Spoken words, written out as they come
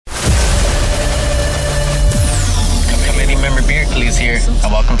here,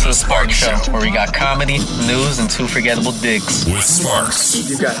 and welcome to the Sparks Show, where we got comedy, news, and two forgettable digs. With Sparks.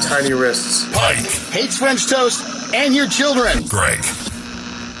 You've got tiny wrists. Pike. Hates French toast and your children. Greg.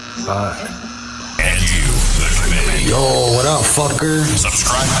 And you, the committee. Yo, what up, fucker?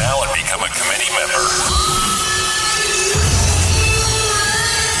 Subscribe now and become a committee member.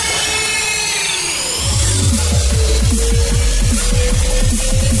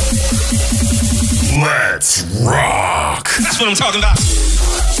 Let's rock. That's what I'm talking about.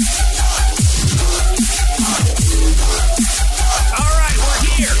 All right, we're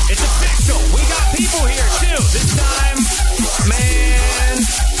here. It's official. We got people here, too. This time, man,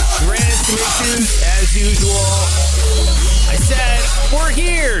 we ran into some issues as usual. I said, we're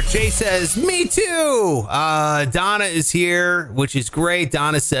here. Jay says, me too. Donna is here, which is great.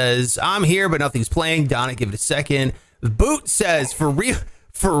 Donna says, I'm here, but nothing's playing. Donna, give it a second. Boot says, for real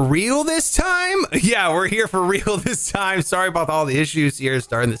this time? Yeah, we're here for real this time. Sorry about all the issues here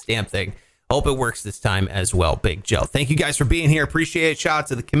starting this damn thing. Hope it works this time as well, Big Joe. Thank you guys for being here. Appreciate it. Shout out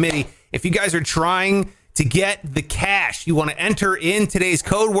to the committee. If you guys are trying to get the cash, you want to enter in today's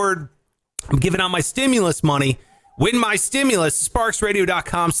code word. I'm giving out my stimulus money. Win my stimulus,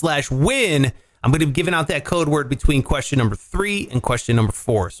 sparksradio.com/win. I'm going to be giving out that code word between question number 3 and question number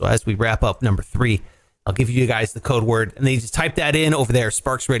 4. So as we wrap up number 3, I'll give you guys the code word, and then you just type that in over there,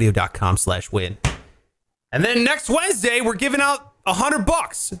 sparksradio.com/win. And then next Wednesday, we're giving out $100,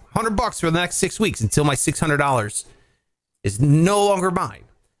 $100 for the next 6 weeks until my $600 is no longer mine.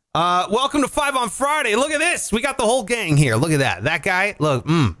 Welcome to 5 on Friday. Look at this. We got the whole gang here. Look at that. That guy. Look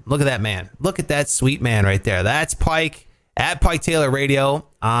at that man. Look at that sweet man right there. That's Pike at Pike Taylor Radio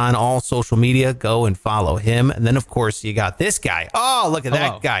on all social media. Go and follow him. And then, of course, you got this guy. Oh, look at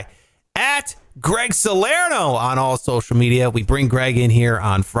that guy. At Greg Salerno on all social media. We bring Greg in here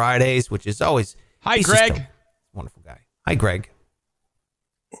on Fridays, which is always... Hi, Greg. A wonderful guy. Hi, Greg.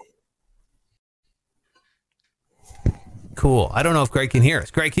 Cool. I don't know if Greg can hear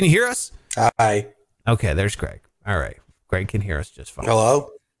us. Greg, can you hear us? Hi. Okay, there's Greg. All right. Greg can hear us just fine. Hello?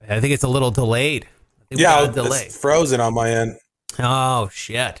 I think it's a little delayed. It's frozen on my end. Oh,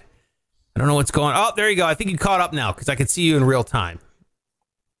 shit. I don't know what's going on. Oh, there you go. I think you caught up now because I can see you in real time.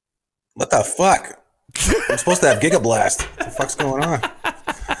 What the fuck? I'm supposed to have Gigablast. What the fuck's going on?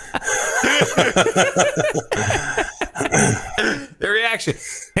 The reaction.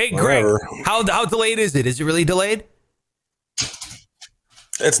 Hey, Greg, how delayed is it? Is it really delayed?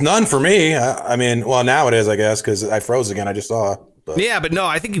 It's none for me. I mean, well, now it is, I guess, because I froze again. I just saw. But yeah, but no,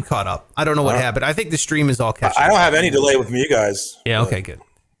 I think you caught up. I don't know what happened. I think the stream is all catching up. I don't have any delay with you guys. Yeah, okay, good.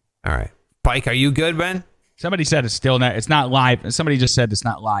 All right. Pike, are you good, Ben? Somebody said it's still not. It's not live. Somebody just said it's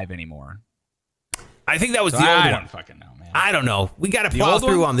not live anymore. I think that was the old one. I don't fucking know, man. I don't know. We got to plow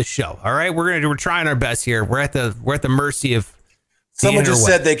through on the show. All right, we're trying our best here. We're at the mercy of. Someone just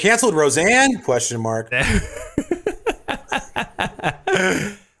said they canceled Roseanne? Question mark.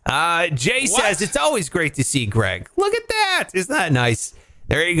 Jay says it's always great to see Greg. Look at that. Isn't that nice?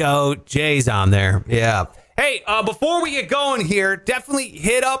 There you go. Jay's on there. Yeah. Hey, before we get going here, definitely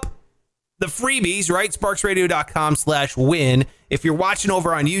hit up the freebies, right? Sparksradio.com/win. If you're watching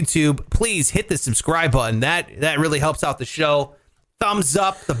over on YouTube, please hit the subscribe button. That really helps out the show. Thumbs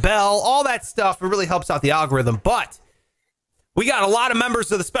up, the bell, all that stuff. It really helps out the algorithm. But we got a lot of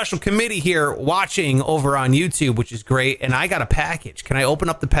members of the special committee here watching over on YouTube, which is great. And I got a package. Can I open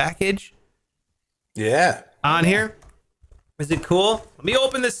up the package? Yeah. On here? Is it cool? Let me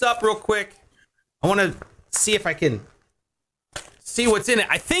open this up real quick. I want to see if I can see what's in it.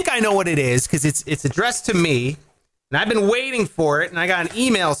 I think I know what it is because it's addressed to me. And I've been waiting for it. And I got an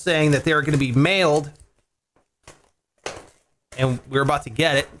email saying that they're going to be mailed. And we're about to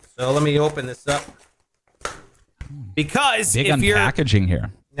get it. So let me open this up. Because big if you're packaging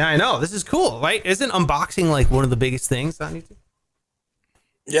here. Yeah, I know. This is cool, right? Isn't unboxing like one of the biggest things on YouTube?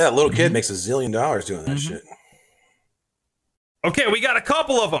 Yeah, a little kid makes $1 zillion doing that shit. Okay, we got a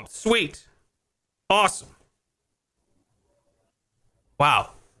couple of them. Sweet. Awesome.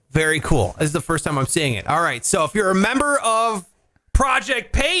 Wow. Very cool. This is the first time I'm seeing it. All right, so if you're a member of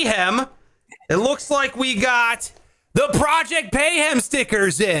Project Payhem, it looks like we got the Project Payhem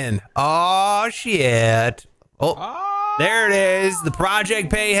stickers in. Oh, shit. Oh, there it is. The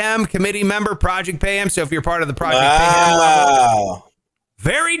Project Payhem committee member, Project Payhem. So if you're part of the Project Payhem level,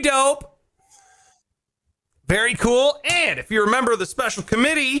 very dope. Very cool. And if you're a member of the special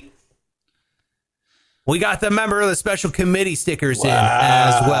committee, we got the member of the special committee stickers in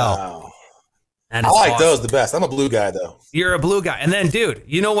as well. And I like those the best. I'm a blue guy, though. You're a blue guy. And then, dude,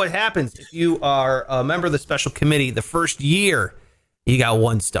 you know what happens if you are a member of the special committee the first year, you got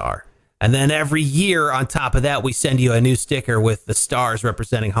 1 star. And then every year on top of that, we send you a new sticker with the stars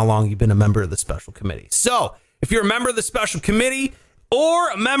representing how long you've been a member of the special committee. So if you're a member of the special committee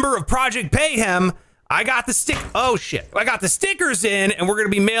or a member of Project Payhem, I got the I got the stickers in, and we're going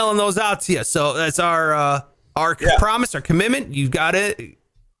to be mailing those out to you. So that's our promise, our commitment. You got it.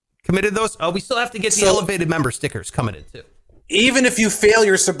 Committed those. Oh, we still have to get the elevated member stickers coming in too. Even if you fail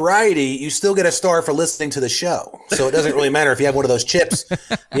your sobriety, you still get a star for listening to the show. So it doesn't really matter if you have one of those chips.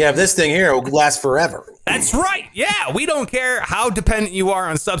 You have this thing here, it will last forever. That's right. Yeah, we don't care how dependent you are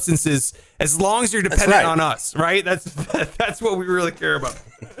on substances as long as you're dependent on us, right? That's what we really care about.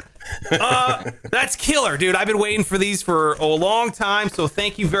 That's killer, dude. I've been waiting for these for a long time, so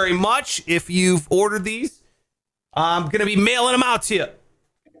thank you very much. If you've ordered these, I'm going to be mailing them out to you.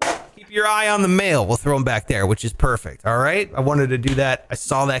 Keep your eye on the mail. We'll throw them back there, which is perfect. All right. I wanted to do that. I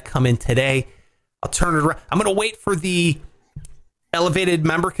saw that come in today. I'll turn it around. I'm going to wait for the elevated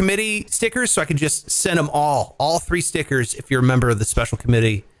member committee stickers so I can just send them all 3 stickers if you're a member of the special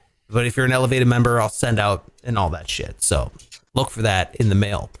committee. But if you're an elevated member, I'll send out and all that shit. So look for that in the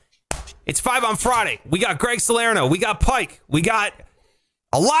mail. It's 5 on Friday. We got Greg Salerno. We got Pike. We got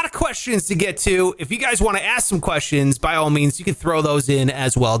a lot of questions to get to. If you guys want to ask some questions, by all means, you can throw those in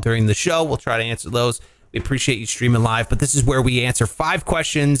as well during the show. We'll try to answer those. We appreciate you streaming live, but this is where we answer 5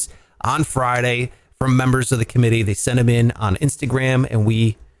 questions on Friday from members of the committee. They send them in on Instagram, and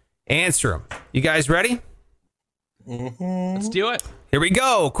we answer them. You guys ready? Mm-hmm. Let's do it. Here we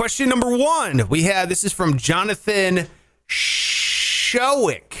go. Question number 1. This is from Jonathan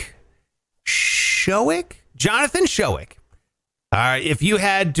Showick. Jonathan Showick. All right, if you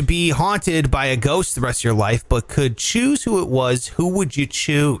had to be haunted by a ghost the rest of your life, but could choose who it was, who would you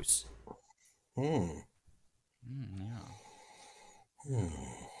choose? I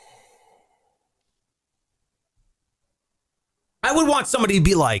would want somebody to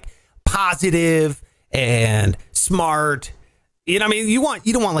be like positive and smart. You know what I mean?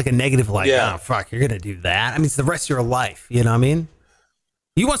 You don't want like a negative, like, oh, fuck, you're going to do that. I mean, it's the rest of your life. You know what I mean?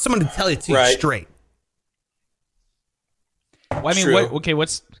 You want someone to tell it to you straight. Well, I mean,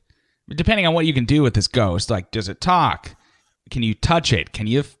 what's depending on what you can do with this ghost? Like, does it talk? Can you touch it? Can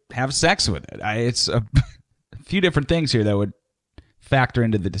you have sex with it? It's a few different things here that would factor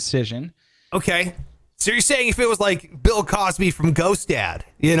into the decision. Okay. So you're saying if it was like Bill Cosby from Ghost Dad,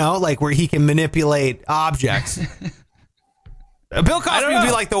 you know, like where he can manipulate objects. Bill Cosby would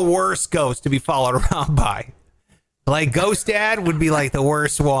be like the worst ghost to be followed around by. Like Ghost Dad would be like the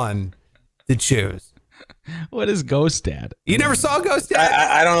worst one to choose. What is Ghost Dad? You never saw Ghost Dad?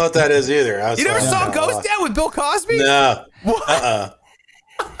 I don't know what that is either. You never saw Ghost Dad with Bill Cosby? No.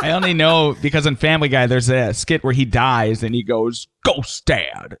 I only know because in Family Guy there's a skit where he dies and he goes Ghost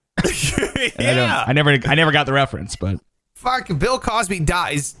Dad. Yeah. I never got the reference, but fuck, Bill Cosby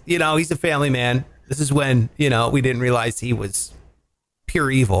dies. You know, he's a family man. This is when, you know, we didn't realize he was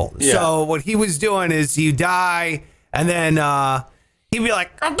pure evil. Yeah. So what he was doing is you die and then he'd be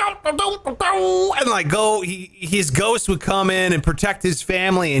like, and like his ghost would come in and protect his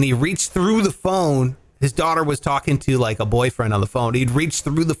family, and he reached through the phone. His daughter was talking to like a boyfriend on the phone. He'd reach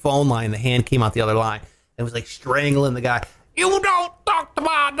through the phone line, the hand came out the other line, and was like strangling the guy. You don't talk to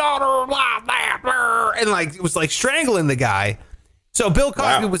my daughter like that, and like it was like strangling the guy. So Bill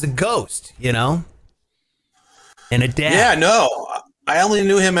Cosby was a ghost, you know, and a dad. Yeah, no. I only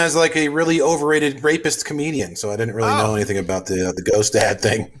knew him as like a really overrated rapist comedian, so I didn't really know anything about the Ghost Dad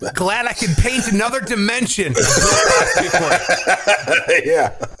thing. Glad I could paint another dimension.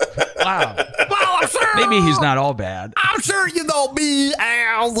 Yeah. wow. Well, I'm sure, maybe he's not all bad. I'm sure you know me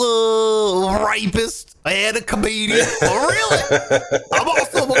as a rapist and a comedian. Really? I'm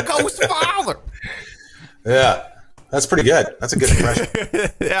also a ghost father. Yeah. That's pretty good. That's a good impression.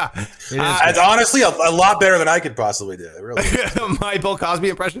 Yeah. It's honestly a lot better than I could possibly do. It really is. My Bill Cosby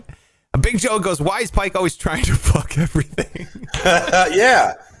impression. A Big Joe goes, why is Pike always trying to fuck everything?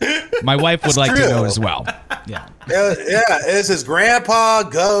 Yeah. My wife would like to know as well. Yeah. Yeah. It's his grandpa,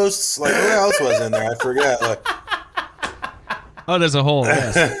 ghosts. Like, who else was in there? I forget. Like, oh, there's a whole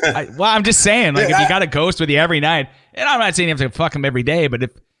list. I'm just saying, like, if you got a ghost with you every night, and I'm not saying you have to fuck him every day, but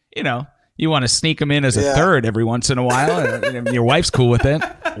if, you know, you want to sneak him in as a third every once in a while, and your wife's cool with it,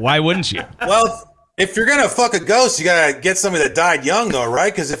 why wouldn't you? Well, if you're going to fuck a ghost, you got to get somebody that died young, though,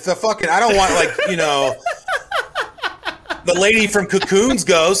 right? Because if the fucking, I don't want, like, you know, the lady from Cocoon's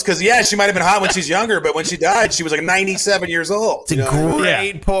ghost, because, yeah, she might have been hot when she's younger, but when she died, she was like 97 years old. It's a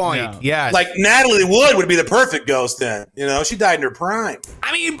great point. Yeah. Like, Natalie Wood would be the perfect ghost then. You know, she died in her prime.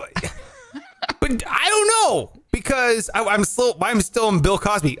 I mean, but I don't know. Because I'm still in Bill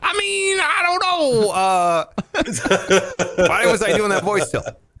Cosby. I mean, I don't know. Why was I doing that voice still?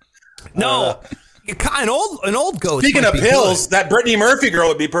 No, an old ghost. Speaking might of be pills, good. that Brittany Murphy girl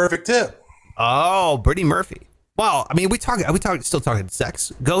would be perfect too. Oh, Brittany Murphy. Well, I mean, are we still talking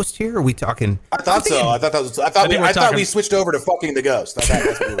sex ghost here? Or are we talking? I thought so. I thought we switched over to fucking the ghost. I thought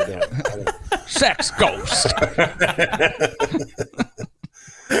that's what we were doing. Sex ghost.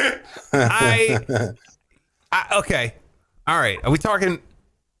 Okay. All right. Are we talking?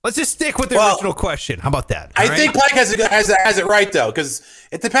 Let's just stick with the original question. How about that? I think Pike has it right though, because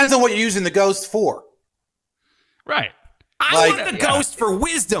it depends on what you're using the ghost for. Right. I want the ghost for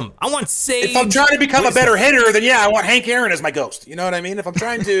wisdom. I want sage. If I'm trying to become a better hitter, then I want Hank Aaron as my ghost. You know what I mean? If I'm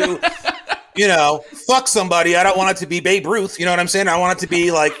trying to, fuck somebody, I don't want it to be Babe Ruth. You know what I'm saying? I want it to be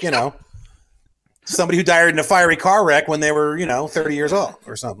like, somebody who died in a fiery car wreck when they were, 30 years old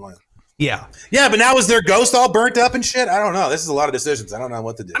or something like that. Yeah. Yeah, but now is their ghost all burnt up and shit? I don't know. This is a lot of decisions. I don't know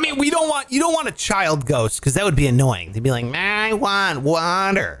what to do. I mean, you don't want a child ghost because that would be annoying. They'd be like, I want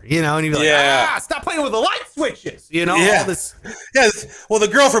water, and you'd be like, stop playing with the light switches, all this. Yeah, well, the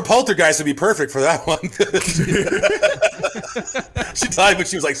girl from Poltergeist would be perfect for that one. She died when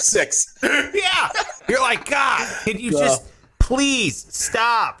she was like 6. Yeah. You're like, God, can you just please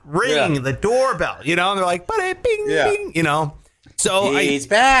stop ringing the doorbell, and they're like, bing, bing, So he's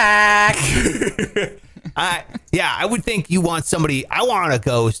back. I would think you want somebody. I want a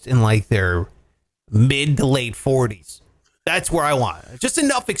ghost in like their mid to late 40s. That's where I want it. Just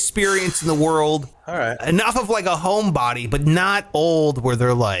enough experience in the world. All right. Enough of like a homebody, but not old where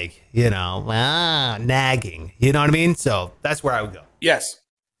they're like, nagging. You know what I mean? So that's where I would go. Yes.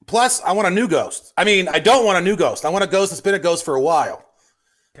 Plus, I want a new ghost. I mean, I don't want a new ghost. I want a ghost that's been a ghost for a while.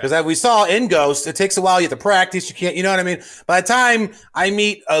 Because as we saw in Ghost, it takes a while. You have to practice. You can't, you know what I mean? By the time I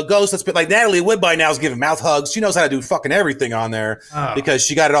meet a ghost that's been like Natalie Wood by now is giving mouth hugs. She knows how to do fucking everything on there because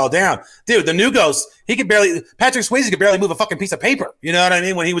she got it all down. Dude, the new ghost, Patrick Swayze could barely move a fucking piece of paper. You know what I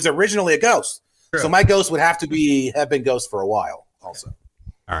mean? When he was originally a ghost. True. So my ghost would have been ghost for a while also.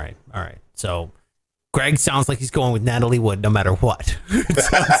 All right. So Greg sounds like he's going with Natalie Wood no matter what. It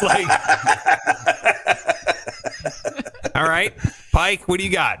sounds like. All right. Pike, what do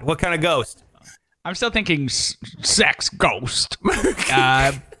you got? What kind of ghost? I'm still thinking sex ghost.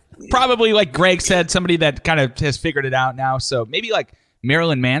 Probably, like Greg said, somebody that kind of has figured it out now. So maybe like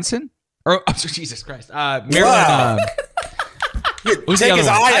Marilyn Manson? Or, Jesus Christ. Marilyn. Wow. Take his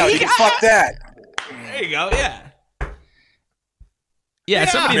eye out. You can fuck that. There you go. Yeah,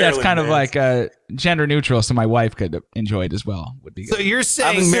 somebody that's kind of like gender neutral, so my wife could enjoy it as well. Would be good. So you're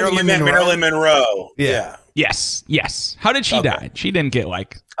saying Marilyn Monroe? Yeah. Yes. How did she die? She didn't get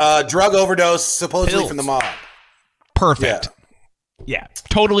like drug overdose, supposedly pills from the mob. Perfect. Yeah.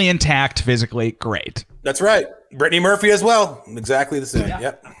 Totally intact physically. Great. That's right. Brittany Murphy as well. Exactly the same.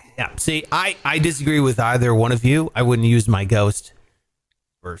 Yep. Yeah. See, I disagree with either one of you. I wouldn't use my ghost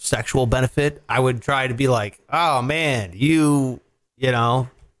for sexual benefit. I would try to be like, oh man, you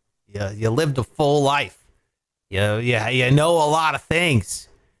lived a full life. You know a lot of things.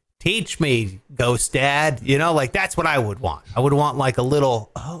 Teach me, ghost dad. Like that's what I would want. I would want like a little,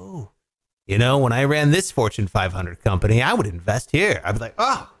 when I ran this Fortune 500 company, I would invest here. I'd be like,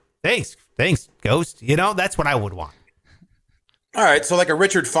 oh, thanks, ghost. That's what I would want. All right, so like a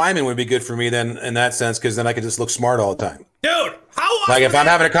Richard Feynman would be good for me then in that sense, because then I could just look smart all the time. Dude, how like if I'm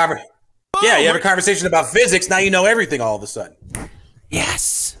having a conversation. Yeah, you have a conversation about physics, now you know everything all of a sudden.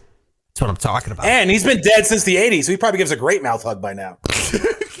 Yes. That's what I'm talking about. And he's been dead since the 80s, so he probably gives a great mouth hug by now.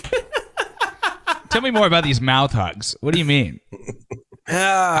 Tell me more about these mouth hugs. What do you mean?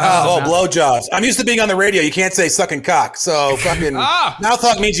 Blowjobs. I'm used to being on the radio. You can't say sucking cock. So fucking mouth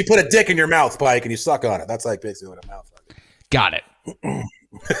hug means you put a dick in your mouth, Pike, and you suck on it. That's like basically what a mouth hug is. Got it.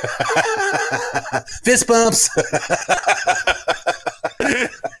 Fist bumps.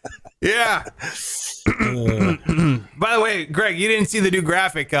 Yeah. By the way, Greg, you didn't see the new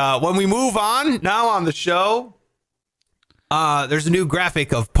graphic. When we move on now on the show, there's a new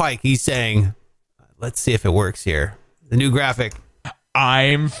graphic of Pike. He's saying, let's see if it works here. The new graphic.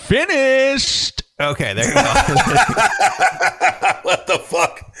 I'm finished. Okay, there you go. What the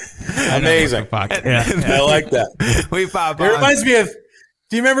fuck? Amazing. Yeah. I like that. We pop It on. reminds me of,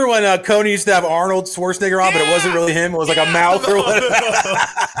 do you remember when Coney used to have Arnold Schwarzenegger on, but it wasn't really him? It was like a mouth or whatever.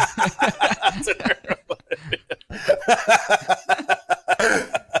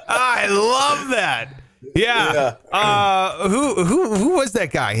 I love that. Yeah. Who was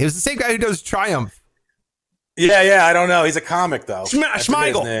that guy? He was the same guy who does Triumph. Yeah. I don't know. He's a comic though.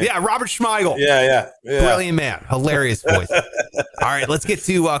 Schmeigel. Yeah, Robert Schmeigel. Yeah. Brilliant man. Hilarious voice. All right, let's get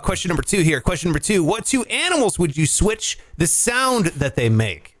to question number 2 here. Question number 2. What 2 animals would you switch the sound that they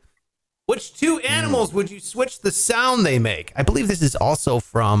make? Which 2 animals would you switch the sound they make? I believe this is also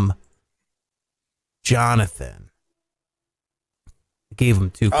from Jonathan. I gave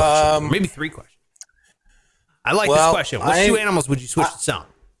him 2 questions, maybe 3 questions. I like this question. Which 2 animals would you switch to sound?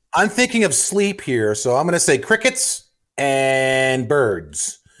 I'm thinking of sleep here, so I'm going to say crickets and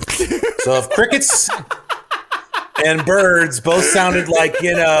birds. So if crickets and birds both sounded like,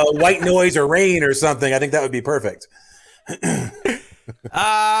 white noise or rain or something, I think that would be perfect. Brilliant.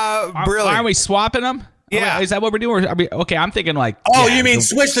 Are we swapping them? Yeah. Is that what we're doing? Okay, I'm thinking like. Oh, you mean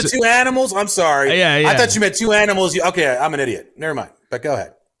switch the 2 animals? I'm sorry. Yeah. I thought you meant 2 animals. Okay, I'm an idiot. Never mind. But go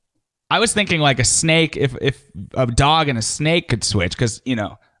ahead. I was thinking like a snake, if a dog and a snake could switch, because,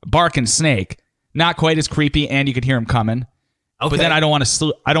 barking snake, not quite as creepy, and you could hear him coming. Okay. But then I don't want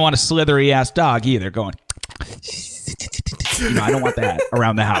a slithery ass dog either going. I don't want that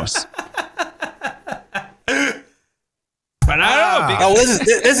around the house. But I don't know.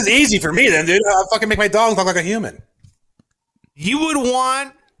 This is easy for me then, dude. I'll fucking make my dog talk like a human. You would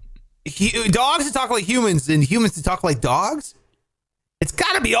want dogs to talk like humans and humans to talk like dogs? It's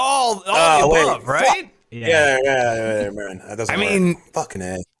got to be all of the above, right? Yeah, man. That doesn't work. Fucking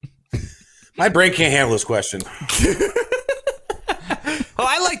A. My brain can't handle this question. Well,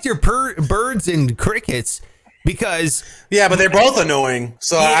 I liked your birds and crickets because... Yeah, but they're both annoying.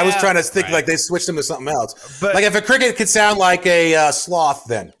 So I was trying to think like they switched them to something else. But, like if a cricket could sound like a sloth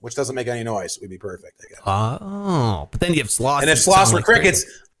then, which doesn't make any noise, it would be perfect, I guess. Oh, but then you have sloths. And if sloths were crickets,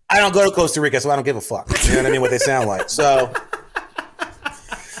 I don't go to Costa Rica, so I don't give a fuck. You know what I mean? What they sound like. So...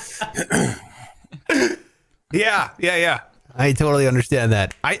 Yeah. I totally understand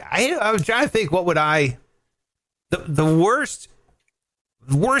that. I was trying to think what would the worst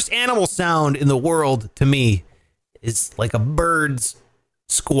animal sound in the world to me is like a bird's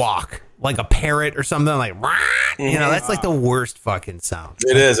squawk, like a parrot or something like, that's like the worst fucking sound.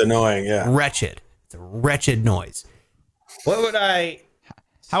 It is annoying, yeah. Wretched. It's a wretched noise.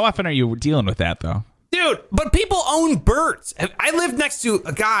 How often are you dealing with that though? Dude, but people own birds. I lived next to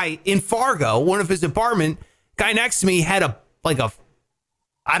a guy in Fargo, one of his apartment. Guy next to me had I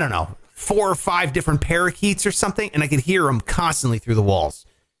don't know, 4 or 5 different parakeets or something, and I could hear them constantly through the walls.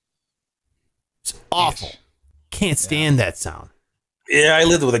 It's awful. Can't stand that sound. Yeah, I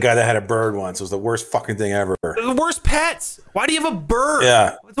lived with a guy that had a bird once. It was the worst fucking thing ever. They're the worst pets. Why do you have a bird?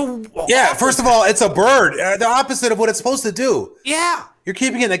 Yeah. First of all, it's a bird. The opposite of what it's supposed to do. Yeah. You're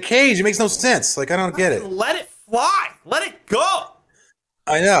keeping it in a cage. It makes no sense. Like, I don't get it. Let it fly. Let it go.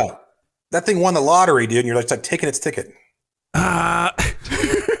 I know. That thing won the lottery, dude, and you're like taking its ticket.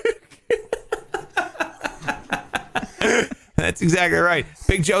 That's exactly right.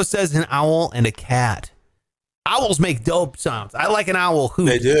 Big Joe says an owl and a cat. Owls make dope sounds. I like an owl hoot.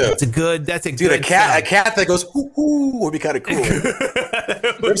 They do. That's a good dude, a cat that goes hoo hoo would be kind of cool.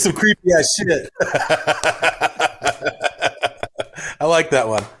 There's some creepy ass shit. I like that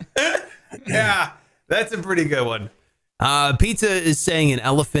one. Yeah, that's a pretty good one. Pizza is saying an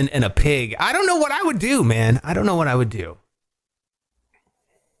elephant and a pig. I don't know what I would do, man. I don't know what I would do.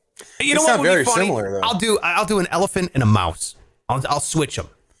 You know what would be funny? Similar, though. I'll do an elephant and a mouse. I'll switch them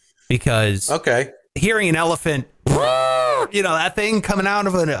because hearing an elephant, that thing coming out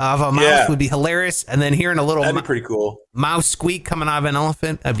of a mouse would be hilarious, and then hearing a little that'd be pretty cool mouse squeak coming out of an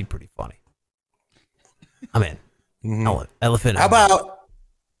elephant, that'd be pretty funny. I'm in. Elephant. How about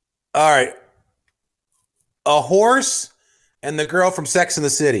all right? A horse and the girl from Sex and the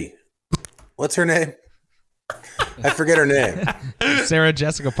City. What's her name? I forget her name. Sarah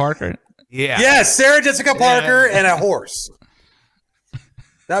Jessica Parker. Yeah. Yes, Sarah Jessica Parker and a horse.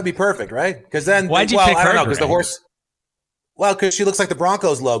 That would be perfect, right? Because then, why'd you pick her? I don't know, because the horse. Well, because she looks like the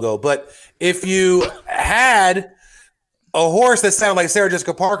Broncos logo. But if you had a horse that sounded like Sarah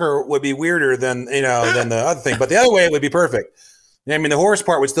Jessica Parker, would be weirder than the other thing. But the other way, it would be perfect. I mean, the horse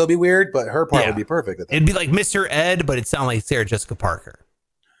part would still be weird, but her part would be perfect. It'd be like Mr. Ed, but it sounded like Sarah Jessica Parker.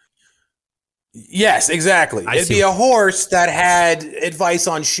 Yes, exactly. It'd be a horse that had advice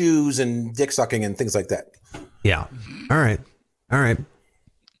on shoes and dick sucking and things like that. Yeah. All right.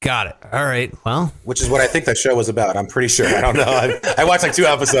 Got it. All right. Well, which is what I think that show was about. I'm pretty sure. I don't know. I watched like 2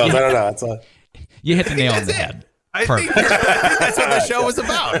 episodes. I don't know. It's you hit the nail on the head. I think that's what the show was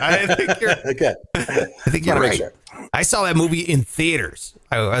about. I think you're okay. I think you're right. Sure. I saw that movie in theaters.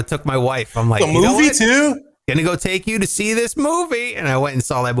 I took my wife. I'm like, the movie too? Gonna go take you to see this movie, and I went and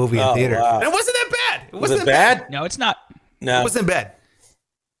saw that movie in theaters. Wow. And it wasn't that bad. Was it bad? No, it's not. No, it wasn't bad.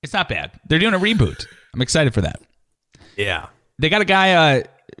 It's not bad. They're doing a reboot. I'm excited for that. Yeah, they got a guy.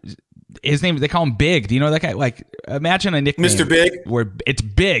 His name, they call him Big. Do you know that guy? Like, imagine a nickname, Mr. Big, where it's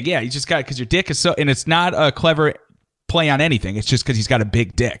big. Yeah, you just got because your dick is so, and it's not a clever play on anything. It's just because he's got a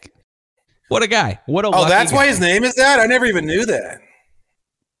big dick. What a guy! What a that's why his name is that. I never even knew that.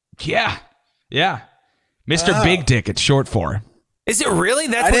 Yeah. Mr. Big Dick, it's short for. Is it really?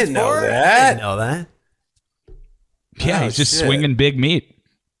 That's I what didn't it's know for? that. I didn't know that. Yeah, Oh, he's just shit. swinging big meat.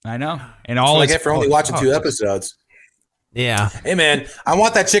 I know. And all I his get for only watching 2 episodes. Yeah. Hey man, I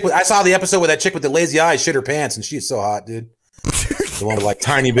want that chick. I saw the episode with that chick with the lazy eyes shit her pants, and she's so hot, dude. The one with like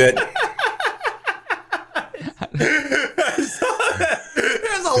tiny bit. There's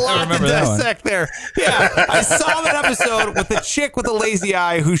a lot to dissect there. Yeah, I saw that episode with the chick with the lazy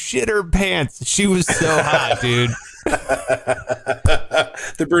eye who shit her pants. She was so hot, dude.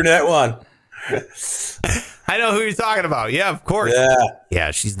 The brunette one. I know who you're talking about. Yeah, of course. Yeah.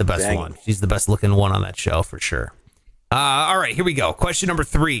 Yeah, she's the best Dang. one. She's the best looking one on that show for sure. All right, here we go. Question number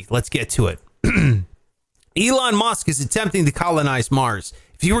 3. Let's get to it. Elon Musk is attempting to colonize Mars.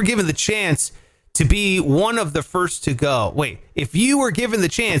 If you were given the chance to be one of the first to go, if you were given the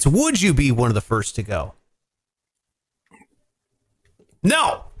chance, would you be one of the first to go?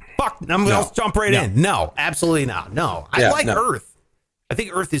 No. Fuck. I'll jump right in. No, absolutely not. No. I like Earth. I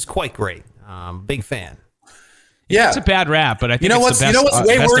think Earth is quite great. Big fan. Yeah. It's a bad rap, but I think what's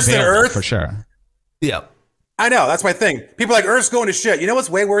way worse than Earth? For sure. Yeah. I know, that's my thing. People are like, Earth's going to shit. You know what's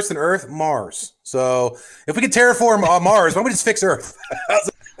way worse than Earth? Mars. So if we could terraform Mars, why don't we just fix Earth? That's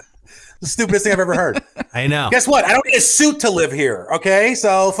the stupidest thing I've ever heard. I know. Guess what? I don't need a suit to live here. Okay,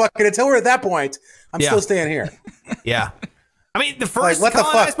 so fucking until we're at that point, I'm still staying here. Yeah. I mean, the first Like, what the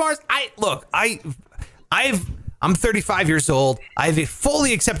colonized fuck? Mars. I'm 35 years old. I've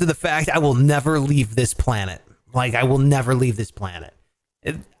fully accepted the fact I will never leave this planet. Like, I will never leave this planet.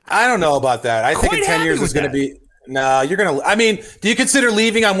 I don't know about that. I think in 10 years it's going to be. No, you're going to. I mean, do you consider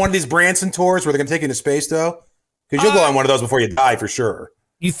leaving on one of these Branson tours where they're going to take you into space, though? Because you'll go on one of those before you die for sure.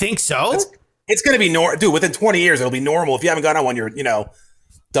 You think so? It's going to be normal. Dude, within 20 years, it'll be normal. If you haven't gone on one, you're,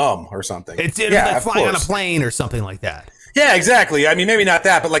 dumb or something. It's yeah, like flying on a plane or something like that. Yeah, exactly. I mean, maybe not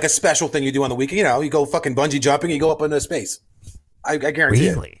that, but like a special thing you do on the weekend. You go fucking bungee jumping, you go up into space. I guarantee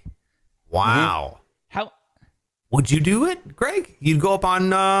it. Really? Wow. How would you do it, Greg? You'd go up on,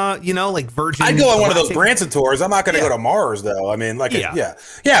 like Virgin. I'd go on one of those Branson tours. I'm not going to go to Mars, though. I mean, like, yeah.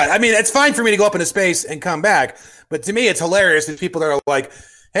 I mean, it's fine for me to go up into space and come back, but to me, it's hilarious that people that are like,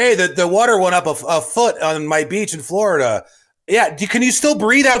 "Hey, the water went up a foot on my beach in Florida." Yeah, can you still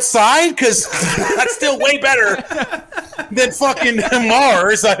breathe outside? Because that's still way better than fucking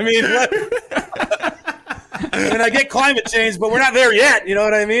Mars. I mean, I get climate change, but we're not there yet. You know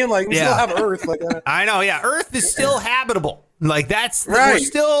what I mean? Like, we still have Earth. Like, I know. Yeah, Earth is still habitable. Like, that's right. We're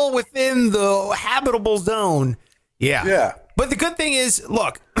still within the habitable zone. Yeah. Yeah. But the good thing is,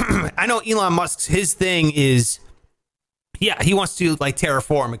 look, I know Elon Musk's his thing is, he wants to like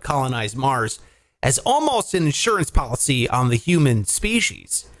terraform and colonize Mars as almost an insurance policy on the human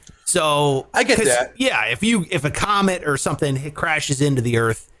species. So I get that. Yeah, if a comet or something crashes into the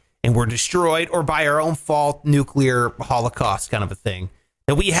Earth and we're destroyed, or by our own fault, nuclear holocaust kind of a thing,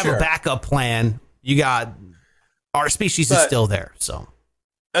 that we have a backup plan. You got our species is still there. So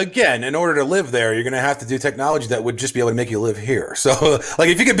again, in order to live there, you're going to have to do technology that would just be able to make you live here. So, like,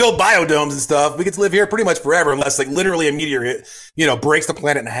 if you could build biodomes and stuff, we could live here pretty much forever, unless, like, literally a meteor, breaks the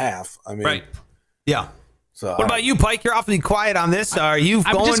planet in half. I mean, right. Yeah. So, what about you, Pike? You're awfully quiet on this. Are you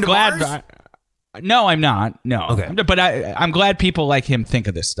I'm going just to glad. Mars? No, I'm not. No. Okay. But I'm glad people like him think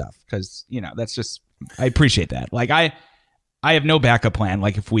of this stuff because that's just I appreciate that. Like I have no backup plan.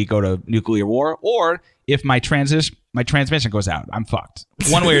 Like if we go to nuclear war or if my transmission goes out, I'm fucked.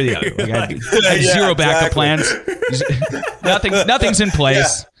 One way or the other. Like I have zero backup plans. Nothing's in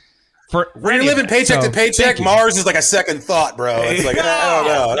place. Yeah. When you're living paycheck to paycheck, Mars is like a second thought, bro. It's like I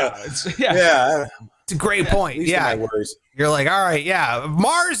don't know. It's a great point. Yeah. You're like, all right,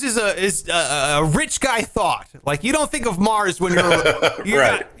 Mars is a rich guy thought. Like you don't think of Mars when you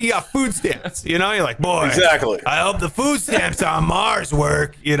got food stamps. You're like, boy, exactly. I hope the food stamps on Mars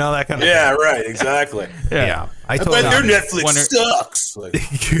work. That kind of thing. Yeah, right, exactly. Yeah. I bet their Netflix sucks.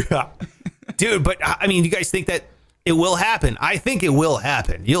 Dude, but I mean, you guys think that it will happen? I think it will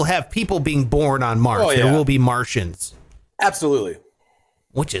happen. You'll have people being born on Mars. Oh, yeah. There will be Martians. Absolutely.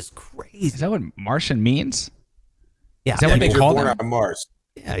 Which is crazy. Is that what Martian means? Yeah. Is that what they call them? On Mars.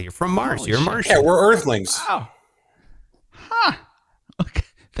 Yeah, you're from Mars. Holy you're a shit. Martian. Yeah, we're Earthlings. Wow. Huh. Okay.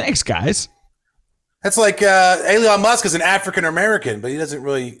 Thanks, guys. That's like Elon Musk is an African American, but he doesn't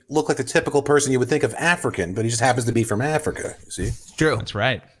really look like the typical person you would think of African, but he just happens to be from Africa. You see? It's true. That's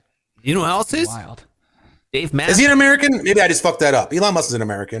right. You know who else is? Wild. Dave Matthews. Is he an American? Maybe I just fucked that up. Elon Musk is an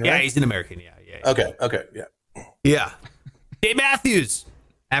American, right? Yeah, he's an American. Yeah. Okay, yeah. Yeah. Dave Matthews,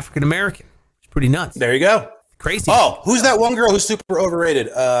 African American. It's pretty nuts. There you go. Crazy. Oh, who's that one girl who's super overrated?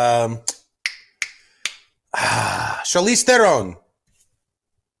 Charlize Theron.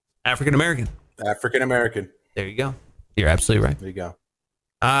 African American. African American. There you go. You're absolutely right. There you go.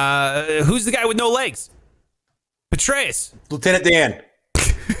 Who's the guy with no legs? Petraeus. Lieutenant Dan.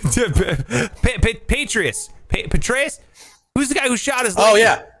 Patriots. Petraeus? Who's the guy who shot his leg? Oh,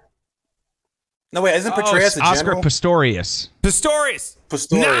 yeah. No, wait, isn't Petraeus a Oscar general? Pistorius. Pistorius.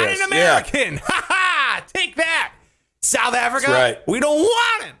 Not an American. Ha ha! Take that. South Africa. That's right. We don't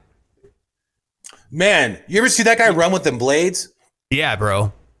want him. Man, you ever see that guy run with them blades? Yeah,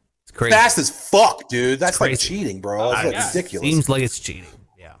 bro. It's crazy. Fast as fuck, dude. That's like crazy. cheating, bro. That's like ridiculous. Seems like it's cheating.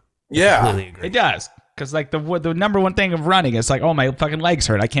 Yeah. Yeah. Completely agree. It does. Because like the number one thing of running is like, oh, my fucking legs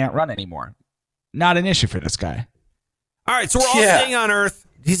hurt. I can't run anymore. Not an issue for this guy. All right, so we're all staying on Earth.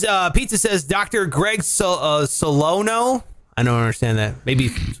 He's Pizza says Dr. Greg Solono. I don't understand that. Maybe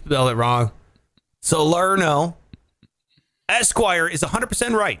spelled it wrong. Salerno Esquire is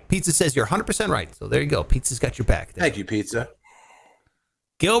 100% right. Pizza says you're 100% right. So there you go. Pizza's got your back there. Thank you, Pizza.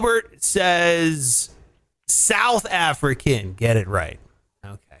 Gilbert says South African. Get it right.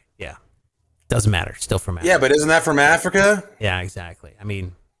 Okay. Yeah. Doesn't matter. Still from Africa. Yeah, but isn't that from Africa? Yeah, exactly. I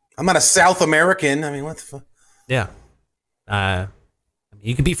mean, I'm not a South American. I mean, what the fuck? yeah.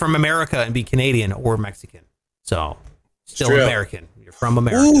 You could be from America and be Canadian or Mexican. So still true. American. You're from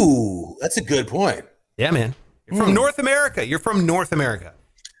America. Ooh, that's a good point. Yeah, man. You're from North America. You're from North America.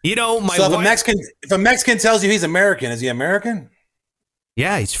 You know, my So wife, if a Mexican tells you he's American, is he American?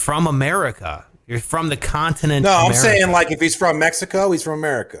 yeah, he's from America. You're from the continent. No, I'm America. saying like if he's from Mexico, he's from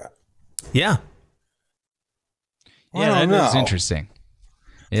America. Yeah. I don't that is know. interesting.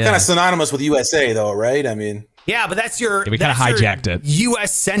 Yeah. Kind of synonymous with USA, though, right? I mean, Yeah, but that's your. we kind of hijacked it.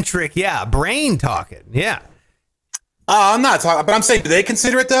 U.S. centric, brain talking. Yeah. I'm not talking, but I'm saying, do they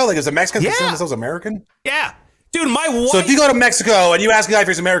consider it though? Like, is a Mexican consider Yeah. themselves American? Yeah. Dude, my wife. So if you go to Mexico and you ask a guy if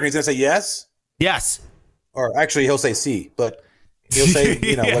he's American, he's gonna say yes, Yes. or actually he'll say C, but he'll say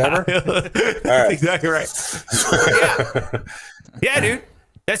whatever. That's right. exactly right. Yeah, dude.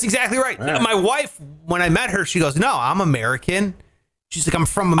 That's exactly right. My wife, when I met her, she goes, "No, I'm American." She's like, "I'm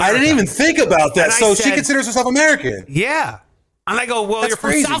from America." I didn't even think about that. And I So she said- considers herself American. Yeah. And I go, "Well, That's you're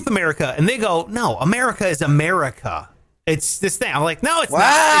from crazy. South America." And they go, "No, America is America. It's this thing." I'm like, "No, it's Wow,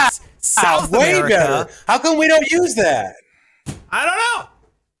 not. It's South way America." better. How come we don't use that? I don't know.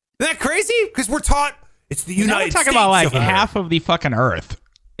 Isn't that crazy? Because we're taught it's the Now United we're States. talking about like of America. half of the fucking Earth.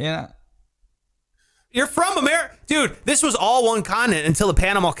 Yeah. You're from America. Dude, this was all one continent until the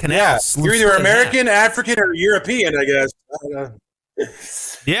Panama Canal. Yeah, split you're either in half. American, African, or European, I guess. I don't know.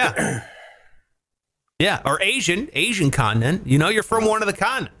 Yeah. Yeah. Or Asian continent. You know, you're from one of the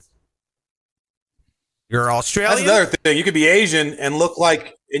continents. You're That's Australian. another thing. You could be Asian and look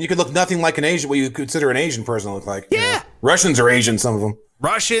like, and you could look nothing like an Asian, what you consider an Asian person to look like. You Yeah. know? Russians are Asian, some of them.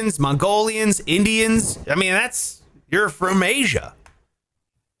 Russians, Mongolians, Indians. I mean, you're from Asia.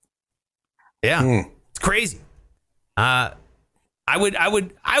 Yeah. It's crazy. I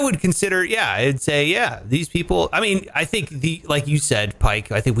would consider, I'd say, these people, I mean, I think like you said,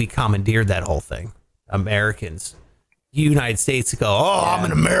 Pike, I think we commandeered that whole thing. Americans, United States go, I'm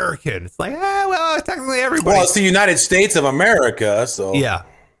an American. It's like, well, technically everybody. Well, it's the United States of America, so. Yeah.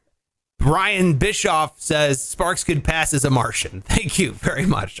 Brian Bischoff says Sparks could pass as a Martian. Thank you very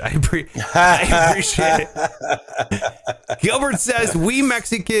much. I appreciate it. Gilbert says we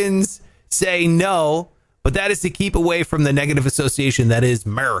Mexicans say no, but that is to keep away from the negative association that is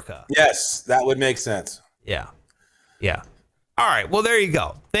America. Yes, that would make sense. Yeah. Yeah. All right. Well, there you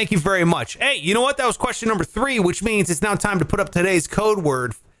go. Thank you very much. Hey, you know what? That was question number 3, which means it's now time to put up today's code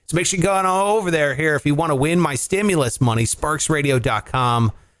word. So make sure you go on over there here if you want to win my stimulus money,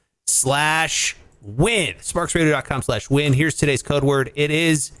 sparksradio.com/win. Sparksradio.com/win. Here's today's code word. It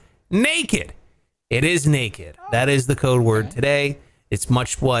is naked. It is naked. That is the code word today. It's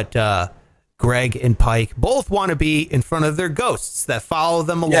much what Greg and Pike both want to be in front of their ghosts that follow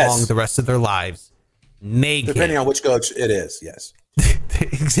them along the rest of their lives. Naked. Depending on which coach it is, yes.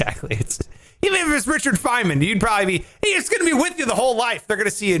 Exactly. Even if it's Richard Feynman, you'd probably be, it's going to be with you the whole life. They're going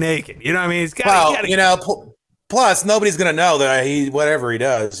to see you naked. You know what I mean? It's gotta, plus nobody's going to know that whatever he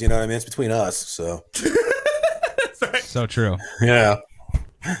does, you know what I mean? It's between us, so. That's right. So true. Yeah.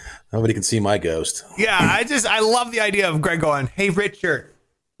 Nobody can see my ghost. Yeah, I love the idea of Greg going, "Hey, Richard,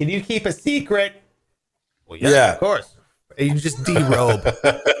 can you keep a secret?" Well, Yeah. Of course. You just derobe.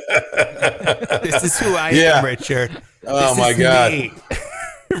 This is who I am, Richard. Oh, This my is God. me.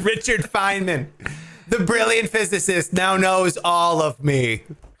 Richard Feynman, the brilliant physicist, now knows all of me.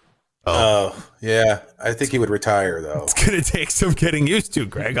 Oh, yeah. I think he would retire, though. It's going to take some getting used to,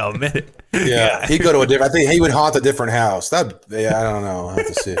 Greg. I'll admit it. Yeah. He'd go to a different, I think he would haunt a different house. I don't know. I'll have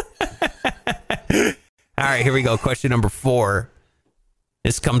to see. All right, here we go. Question number 4.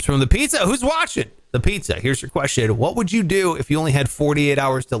 This comes from the pizza. Who's watching? The pizza. Here's your question. What would you do if you only had 48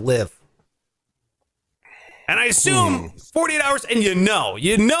 hours to live? And I assume 48 hours, and you know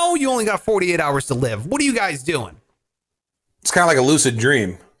you only got 48 hours to live. What are you guys doing? It's kind of like a lucid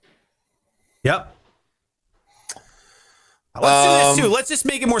dream. Yep. Let's do this too. Let's just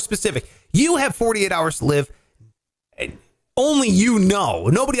make it more specific. You have 48 hours to live. And only you know.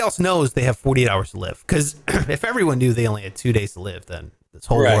 Nobody else knows they have 48 hours to live. Because if everyone knew they only had 2 days to live, then this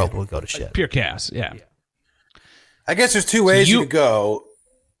whole world would go to shit. Pure chaos. Yeah. I guess there's two ways you could go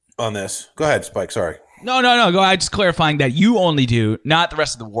on this. Go ahead, Spike. Sorry. No. Go ahead. Just clarifying that you only do, not the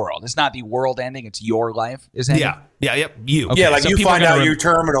rest of the world. It's not the world ending. It's your life is ending. Yep. You. Okay, like so you find out you're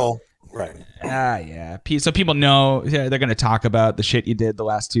terminal. Right. Yeah. So people know they're going to talk about the shit you did the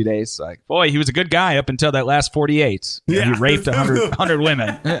last 2 days. Like, boy, he was a good guy up until that last 48. Yeah. He raped 100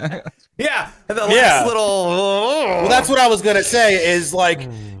 women. Yeah. The last little. Well, that's what I was going to say is like,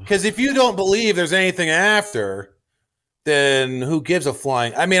 because if you don't believe there's anything after, then who gives a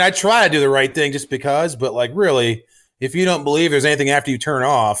flying? I mean, I try to do the right thing just because, but like, really, if you don't believe there's anything after you turn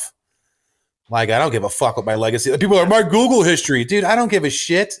off, like, I don't give a fuck what my legacy. People are my Google history, dude. I don't give a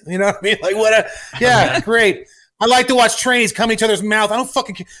shit. You know what I mean? Like, great. I like to watch trains come in each other's mouth. I don't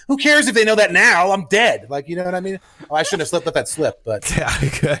fucking care. Who cares if they know that now? I'm dead. Like, you know what I mean? Oh, I shouldn't have let that slip, but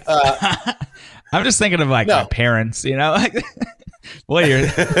I'm just thinking of like my parents. You know, like, boy, you're.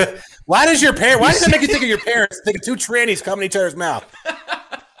 Why does that make you think of your parents? Think of two trannies coming in each other's mouth.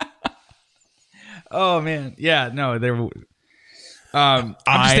 Oh man, yeah, no, they're. I'm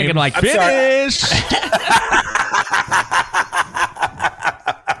just thinking like finish.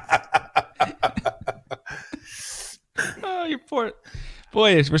 Oh, you poor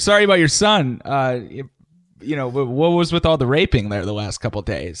boy. We're sorry about your son. You know what was with all the raping there the last couple of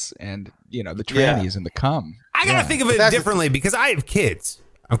days, and you know the trannies and the cum. I gotta think of it differently because I have kids.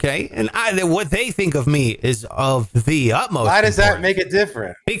 Okay, and what they think of me is of the utmost. Why does that make it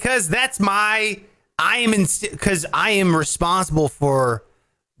different? Because that's because I am responsible for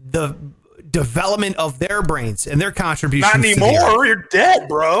the development of their brains and their contributions. Not anymore. You're dead,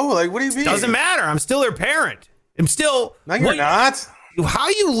 bro. Like, what do you mean? Doesn't matter. I'm still their parent. I'm still. No, you're not. How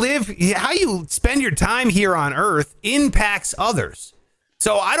you live, how you spend your time here on Earth impacts others.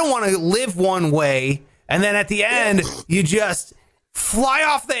 So I don't want to live one way and then at the end you just fly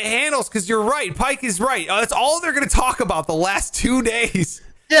off the handles because you're right. Pike is right. That's all they're going to talk about the last 2 days.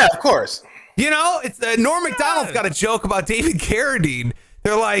 Yeah, of course. You know, it's Norm Macdonald's got a joke about David Carradine.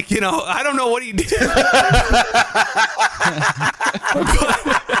 They're like, you know, I don't know what he did.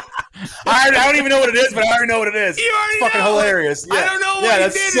 I don't even know what it is, but I already know what it is. You already it's fucking know. hilarious. Yeah. I don't know what he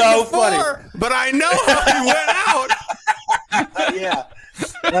that's did so before, funny. But I know how he went out. Yeah,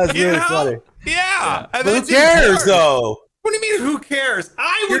 that's really funny. Yeah. But who cares, though? What do you mean, who cares?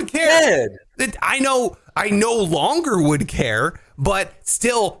 I would care. Dead. I no longer would care, but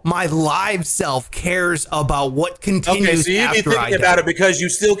still, my live self cares about what continues. Okay, so you'd be thinking about it because you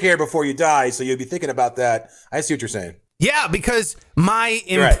still care before you die, so you'd be thinking about that. I see what you're saying. Yeah, because my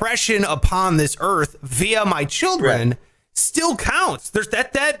impression upon this earth via my children still counts. There's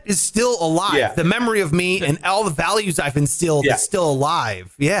that is still alive. Yeah. The memory of me and all the values I've instilled is still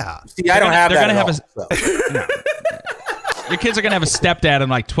alive. Yeah. See, I don't have that at all. Your kids are gonna have a stepdad in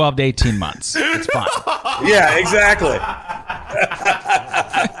like 12 to 18 months. It's fine. Yeah, exactly.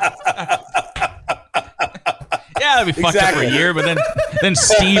 Yeah, it'll be fucked up for a year, but then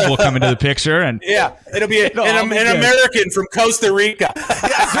Steve will come into the picture and it'll be an American from Costa Rica.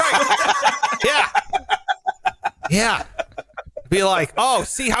 That's right. Yeah. Be like, oh,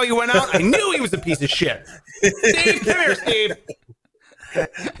 see how he went out? I knew he was a piece of shit. Steve, come here, Steve.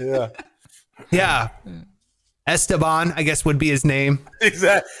 Yeah. Esteban, I guess, would be his name.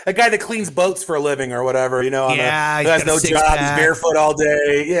 Exactly. A guy that cleans boats for a living or whatever, you know. Who has no job, he's barefoot all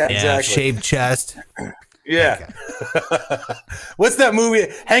day. Yeah, exactly. Shaved chest. Yeah. What's that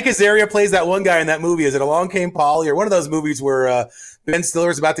movie? Hank Azaria plays that one guy in that movie. Is it Along Came Polly or one of those movies where Ben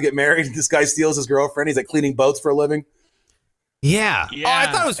Stiller's about to get married and this guy steals his girlfriend? He's like cleaning boats for a living. Yeah. Oh, I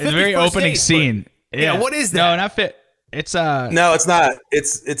thought it was 50 a very opening scene. Yeah. What is that? No, not fit. It's no, it's not.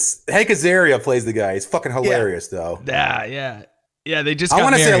 It's Hank Azaria plays the guy. He's fucking hilarious though. Yeah. They just. I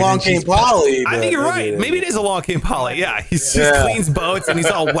want to say Along Came Polly. I think you're right. Maybe it is Along Came Polly. Yeah, he just cleans boats and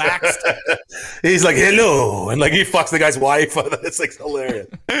he's all waxed. He's like, hello, and like he fucks the guy's wife. It's like hilarious.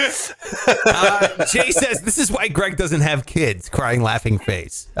 Jay says this is why Greg doesn't have kids. Crying, laughing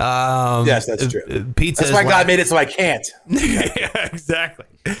face. Yes, that's true. Pizza. That's why God made it so I can't. Yeah, exactly.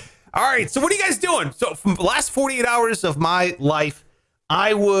 All right, so what are you guys doing? So from the last 48 hours of my life,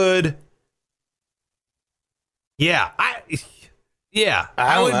 I would. Yeah, Yeah,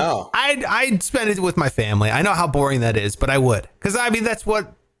 I don't know. I'd spend it with my family. I know how boring that is, but I would, because I mean that'd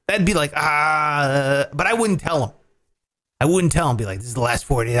be like but I wouldn't tell them. I wouldn't tell them. Be like, this is the last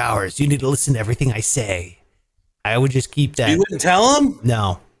 48 hours. You need to listen to everything I say. I would just keep that. You wouldn't tell them?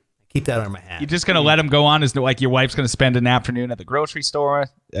 No, keep that under my hat. You're just gonna let them go on as like your wife's gonna spend an afternoon at the grocery store.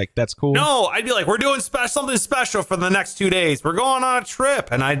 Like that's cool. No, I'd be like, we're doing something special for the next 2 days. We're going on a trip,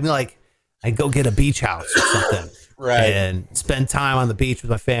 and I'd go get a beach house or something. Right. And spend time on the beach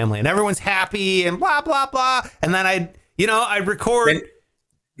with my family, and everyone's happy and blah blah blah. And then I'd record.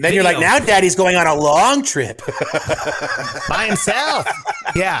 Then you're like, now Daddy's going on a long trip by himself.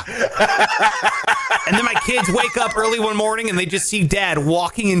 Yeah. And then my kids wake up early one morning and they just see Dad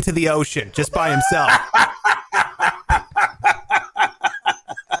walking into the ocean just by himself.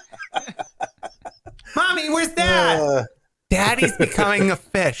 Mommy, where's Dad? Daddy's becoming a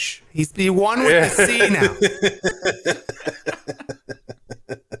fish. He's the one with the sea now.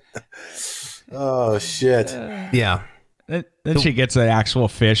 Oh, shit. Yeah. Then she gets an actual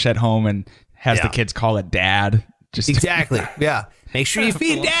fish at home and has the kids call it Dad. Just exactly. Yeah. Make sure you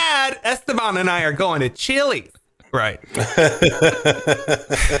feed Dad. Esteban and I are going to Chile. Right.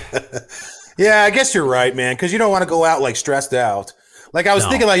 Yeah, I guess you're right, man, because you don't want to go out like stressed out. Like I was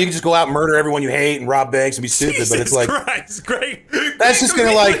thinking, like you can just go out and murder everyone you hate and rob banks and be stupid, Jesus but it's like Christ, great. That's just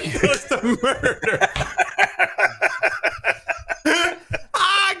gonna like to murder.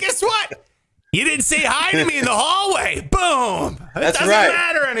 Guess what? You didn't say hi to me in the hallway. Boom. That's it doesn't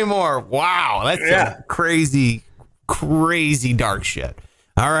matter anymore. Wow, that's some crazy dark shit.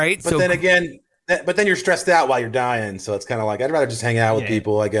 All right, but then again. But then you're stressed out while you're dying, so it's kind of like I'd rather just hang out with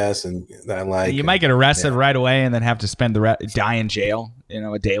people, I guess, and I like. You might get arrested right away and then have to spend die in jail.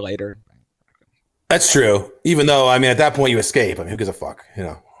 A day later. That's true. Even though I mean, at that point you escape. I mean, who gives a fuck,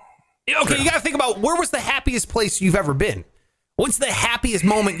 Okay, you got to think about where was the happiest place you've ever been. What's the happiest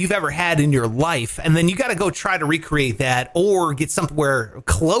moment you've ever had in your life, and then you got to go try to recreate that or get somewhere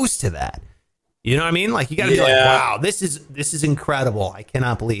close to that. You know what I mean? Like you got to be like, wow, this is incredible. I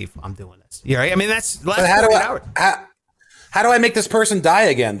cannot believe I'm doing this. Yeah, right? I mean, that's the last 48 hours. How do I make this person die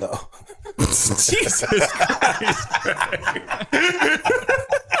again, though? Jesus Christ.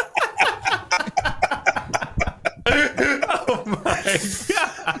 Oh my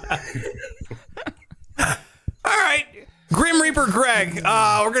God. All right. Grim Reaper Greg,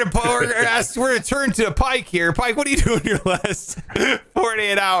 we're gonna turn to Pike here. Pike, what are you doing your last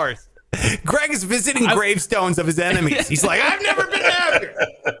 48 hours? Greg is visiting gravestones of his enemies. He's like, I've never been happier.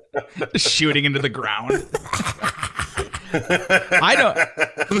 Shooting into the ground. I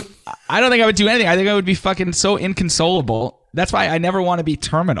don't think I would do anything. I think I would be fucking so inconsolable. That's why I never want to be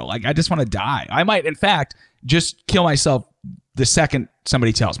terminal. Like I just want to die. I might, in fact, just kill myself the second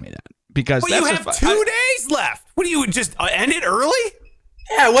somebody tells me that. Because you have 2 days left. What do you just end it early?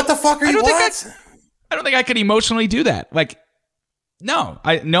 Yeah, what the fuck are you? I don't think I could emotionally do that. Like, no,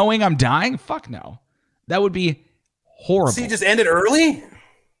 knowing I'm dying, fuck no. That would be horrible. So you just end it early?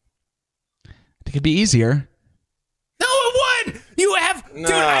 I think it'd be easier. No, it would. You have, dude.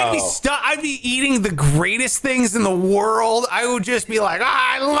 I'd be eating the greatest things in the world. I would just be like,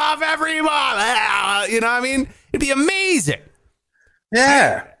 I love everyone. You know what I mean? It'd be amazing.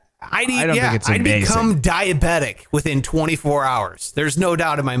 Yeah. I don't think it's amazing. I'd become diabetic within 24 hours. There's no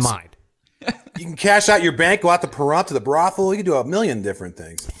doubt in my mind. You can cash out your bank, go out to Pahrump to the brothel. You can do a million different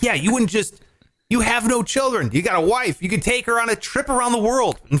things. Yeah, you wouldn't just. You have no children. You got a wife. You could take her on a trip around the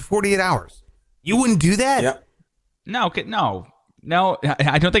world in 48 hours. You wouldn't do that? Yeah. No.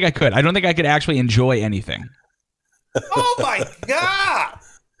 I don't think I could. I don't think I could actually enjoy anything. Oh my God!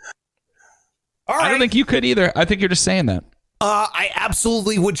 All right. I don't think you could either. I think you're just saying that. I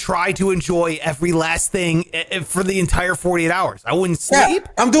absolutely would try to enjoy every last thing for the entire 48 hours. I wouldn't sleep.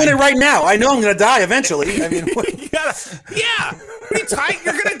 Yeah, I'm doing it right now. I know I'm going to die eventually. I mean, What are you tight?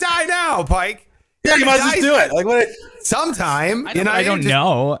 You're going to die now, Pike. Yeah, you might as well do it. Like what? Sometime. I don't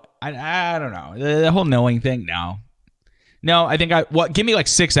know. I don't know. The whole knowing thing. No. I think give me like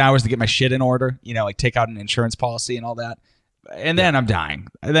 6 hours to get my shit in order. Like take out an insurance policy and all that, and then I'm dying.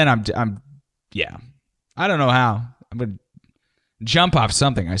 And then I'm. Yeah. I don't know how. I'm gonna jump off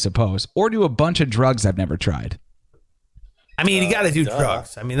something, I suppose, or do a bunch of drugs I've never tried. I mean, you got to do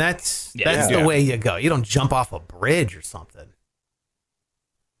drugs. I mean, that's the way you go. You don't jump off a bridge or something.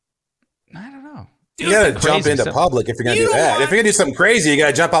 I don't know. You got to jump into public if you're going to do that. If you're going to do something crazy, you got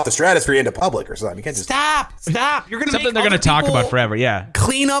to jump off the stratosphere into public or something. You can't just stop. You're going to something they're going to talk about forever. Yeah.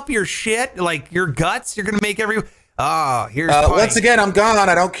 Clean up your shit, like your guts. You're going to make here's once again, I'm gone.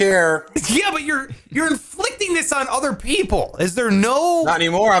 I don't care. Yeah, but you're inflicting this on other people. Is there no? Not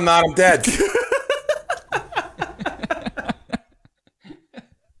anymore. I'm not. I'm dead.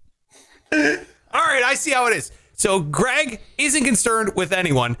 All right, I see how it is. So Greg isn't concerned with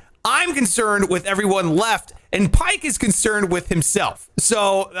anyone. I'm concerned with everyone left, and Pike is concerned with himself.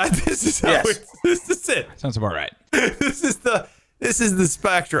 So this is how this is it. Sounds about right. This is the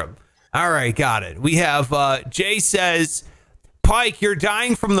spectrum. All right, got it. We have Jay says, Pike, you're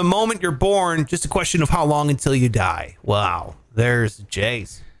dying from the moment you're born. Just a question of how long until you die. Wow, there's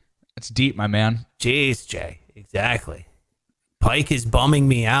Jay's. It's deep, my man. Jeez, Jay. Exactly. Pike is bumming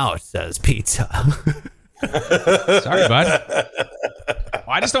me out, says Pizza. Sorry, bud. Well,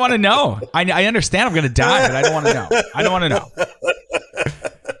 I just don't want to know. I understand I'm going to die, but I don't want to know. I don't want to know.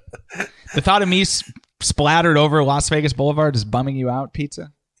 The thought of me splattered over Las Vegas Boulevard is bumming you out,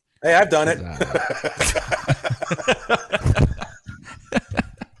 Pizza? Hey, I've done it.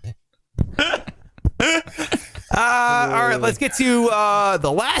 All right, let's get to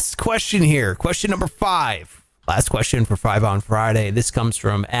the last question here. Question number 5. Last question for 5 on Friday. This comes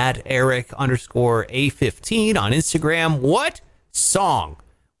from @Eric_A15 on Instagram. What song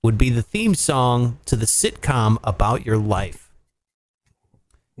would be the theme song to the sitcom About Your Life?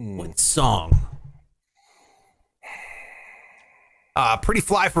 What song? Pretty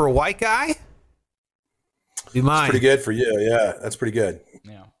Fly for a White Guy? Be mine. Pretty good for you. Yeah, that's pretty good.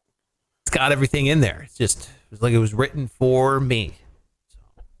 Yeah. It's got everything in there. It was like it was written for me.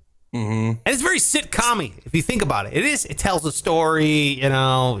 And it's very sitcom-y, if you think about it. It tells a story,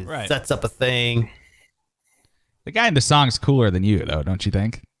 it sets up a thing. The guy in the song's cooler than you, though, don't you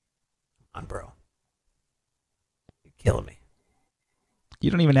think? Come on, bro. You're killing me.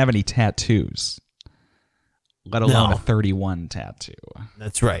 You don't even have any tattoos, let alone a 31 tattoo.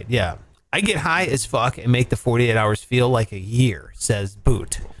 That's right, yeah. I get high as fuck and make the 48 hours feel like a year, says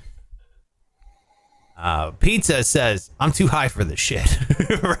Boot. Pizza says, I'm too high for this shit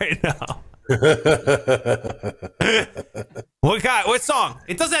right now. What song?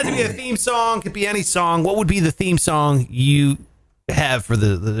 It doesn't have to be a theme song. It could be any song. What would be the theme song you have for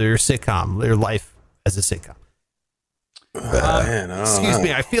your sitcom, your life as a sitcom? Excuse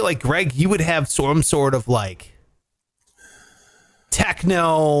me. I feel like, Greg, you would have some sort of like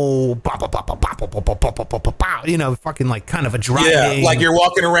techno, fucking like kind of a driving. Yeah, like you're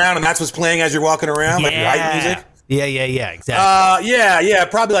walking around and that's what's playing as you're walking around, like hype music. Yeah, exactly. Yeah,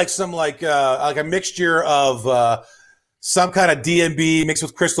 probably like some like a mixture of some kind of D&B mixed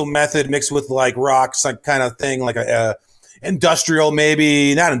with Crystal Method, mixed with like rock, some kind of thing, like a industrial,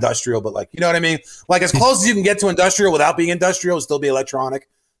 maybe not industrial, but like, you know what I mean? Like as close as you can get to industrial without being industrial, still be electronic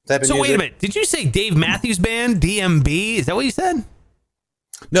type of music. Wait a minute, did you say Dave Matthews Band, DMB? Is that what you said?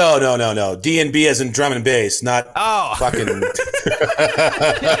 No. D&B as in drum and bass, not fucking.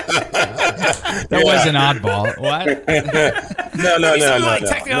 That was an oddball. What? No. Like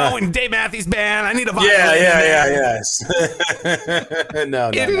techno and Dave Matthews Band. I need a violin. Yes. No.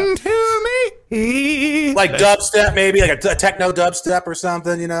 Into me. Like dubstep, maybe like a techno dubstep or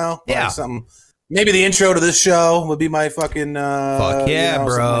something. Yeah. Like something. Maybe the intro to this show would be my fucking. Fuck yeah,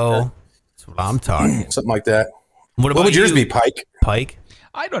 bro. Like that's what I'm talking. Something like that. What would yours be, Pike?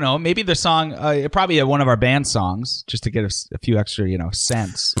 I don't know. Maybe the song, probably one of our band songs, just to get a few extra,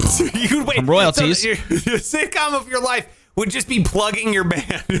 cents from royalties. So your sitcom of your life would just be plugging your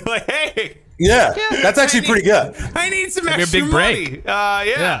band. You're like, hey. Yeah, that's actually pretty good. I need some extra big money. Break.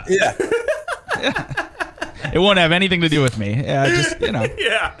 Yeah. It won't have anything to do with me. Just,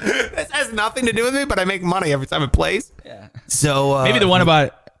 Yeah. This has nothing to do with me, but I make money every time it plays. Yeah. So maybe the one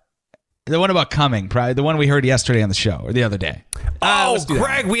about coming, probably the one we heard yesterday on the show or the other day.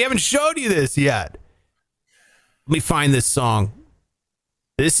 Greg, we haven't showed you this yet. Let me find this song.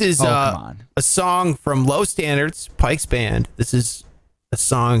 This is a song from Low Standards, Pike's band. This is a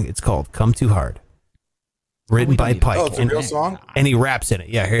song. It's called "Come Too Hard," written by Pike. Oh, it's a real song? And he raps in it.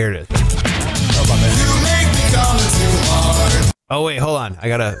 Yeah, here it is. Oh wait, hold on. I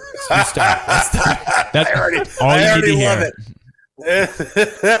gotta restart. That's all you need to hear.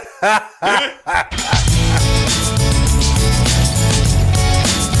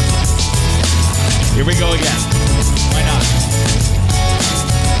 Here we go again. Why not?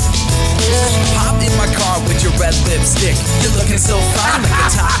 Hop in my car with your red lipstick. You're looking so fine like a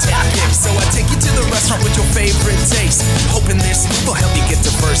top 10 pick. So I take you to the restaurant with your favorite taste. Hoping this move will help you get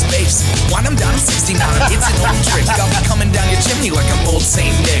to first base. Wind them down to 69, it's an old trick. Got me coming down your chimney like I'm old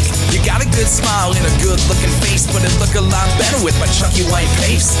Saint Nick. You got a good smile and a good looking face, but it look a lot better with my chunky white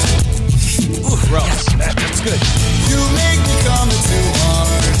paste. Ooh, gross. That's good. You make me coming too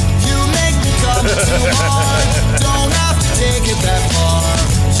hard. You make me coming too hard. Don't have to take it that far.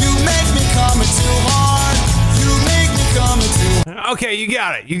 You make me coming too hard. You make me coming too hard. Okay, you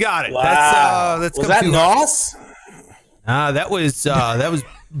got it. Wow. That's was that Nos? that was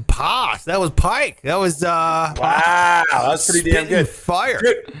Pos. That was Pike. That was wow. That was pretty damn good. Fire.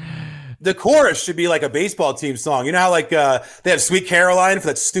 Dude, the chorus should be like a baseball team song. You know how like they have Sweet Caroline for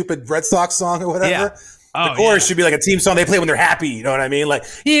that stupid Red Sox song or whatever? Yeah. The chorus should be like a team song they play when they're happy. You know what I mean? Like,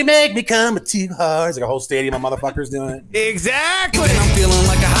 you make me come too hard. It's like a whole stadium of motherfuckers doing it. Exactly. And I'm feeling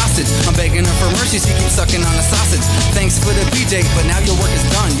like a hostage. I'm begging her for mercy. She keeps sucking on a sausage. Thanks for the PJ, but now your work is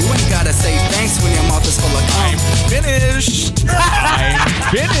done. You ain't gotta say thanks when your mouth is full of cum. Finished. I'm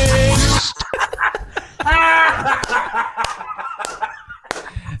finished.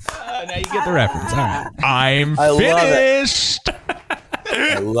 Now you get the reference. All right. I'm finished.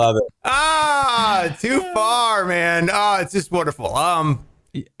 I love it. Too far, man. It's just wonderful.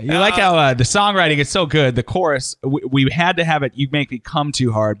 You like how the songwriting is so good. The chorus, we had to have it, you make me come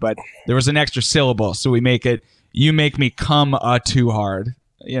too hard, but there was an extra syllable. So we make it, you make me come too hard.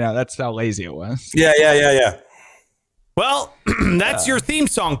 You know, that's how lazy it was. Yeah. Well, that's your theme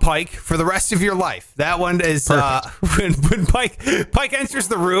song, Pike, for the rest of your life. That one is when Pike enters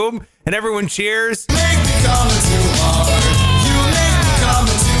the room and everyone cheers. Make me come too hard. You make me come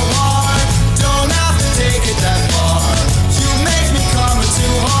too hard. Don't have to take it that far. You make me come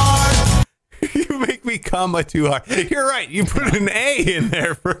too hard. You make me come too hard. You're right. You put an A in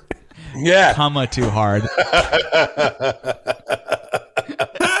there for comma too hard.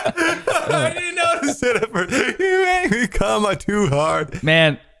 I didn't notice it at first. You make me come too hard.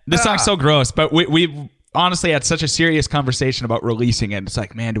 Man, this song's so gross, but we honestly had such a serious conversation about releasing it. It's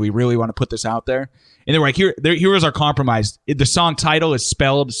like, man, do we really want to put this out there? And they're like, here was our compromise. The song title is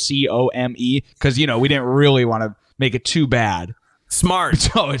spelled COME because, you know, we didn't really want to make it too bad. Smart.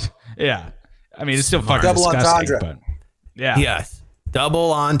 So, yeah. I mean, it's still fucking Double disgusting. entendre. But yeah. Yes.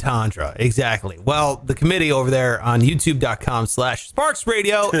 Double entendre. Exactly. Well, the committee over there on youtube.com/Sparks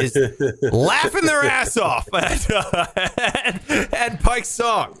Radio is laughing their ass off at Pike's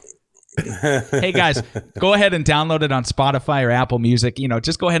song. Hey, guys, go ahead and download it on Spotify or Apple Music. You know,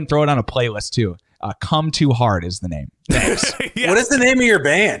 just go ahead and throw it on a playlist, too. Come Too Hard is the name. Thanks. Yeah. What is the name of your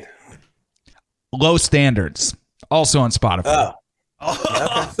band? Low Standards. Also on Spotify.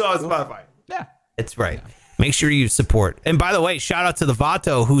 Also on Spotify. Yeah. It's right. Make sure you support. And by the way, shout out to the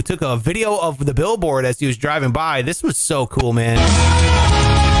Vato who took a video of the billboard as he was driving by. This was so cool, man.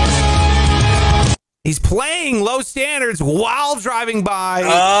 He's playing Low Standards while driving by.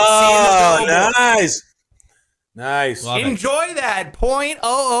 Oh, nice. Enjoy that.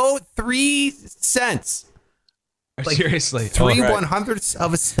 0.003 cents. Like seriously. 3/100ths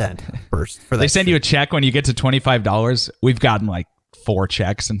of a cent first. For they send you a check when you get to $25. We've gotten like 4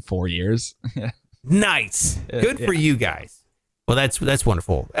 checks in 4 years. Nice. Good for you guys. Well, that's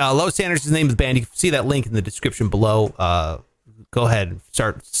wonderful. Low Standards is the name of the band. You can see that link in the description below. Go ahead and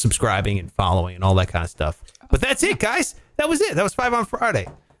start subscribing and following and all that kind of stuff. But that's it, guys. That was it. That was 5 on Friday.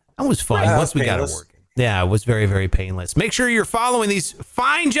 That was fun once we got it working. Yeah, it was very, very painless. Make sure you're following these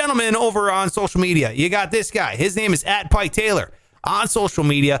fine gentlemen over on social media. You got this guy. His name is @PikeTaylor on social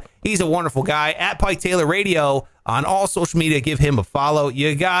media. He's a wonderful guy. @PikeTaylor Radio on all social media. Give him a follow.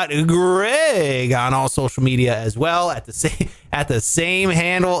 You got Greg on all social media as well at the same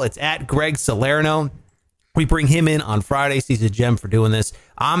handle. It's @Greg Salerno. We bring him in on Fridays. He's a gem for doing this.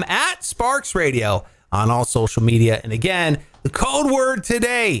 I'm @Sparks Radio on all social media. And again, the code word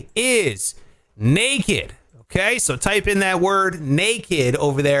today is naked. Okay, so type in that word naked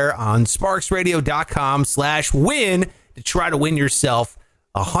over there on sparksradio.com/win to try to win yourself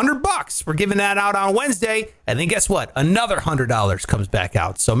 $100. We're giving that out on Wednesday. And then guess what? Another $100 comes back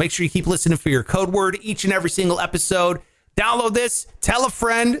out. So make sure you keep listening for your code word each and every single episode. Download this, tell a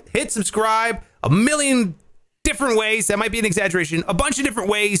friend, hit subscribe. A million different ways. That might be an exaggeration. A bunch of different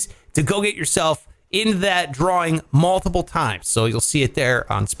ways to go get yourself in that drawing multiple times. So you'll see it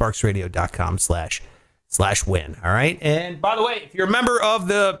there on sparksradio.com/win. All right. And by the way, if you're a member of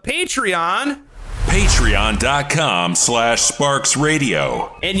the Patreon, Patreon.com/Sparks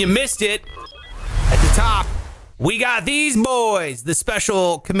Radio. and you missed it at the top, we got these boys, the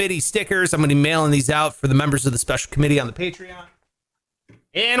special committee stickers. I'm going to be mailing these out for the members of the special committee on the Patreon.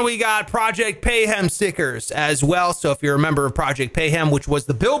 And we got Project Payhem stickers as well. So if you're a member of Project Payhem, which was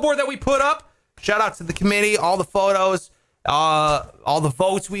the billboard that we put up, shout out to the committee, all the photos, all the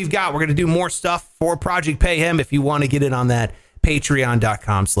votes we've got. We're going to do more stuff for Project Payhem if you want to get it on that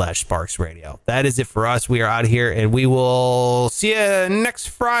patreon.com/Sparks Radio. That is it for us. We are out of here, and we will see you next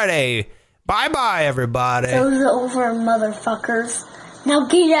Friday. Bye-bye, everybody. Those over, motherfuckers. Now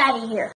get out of here.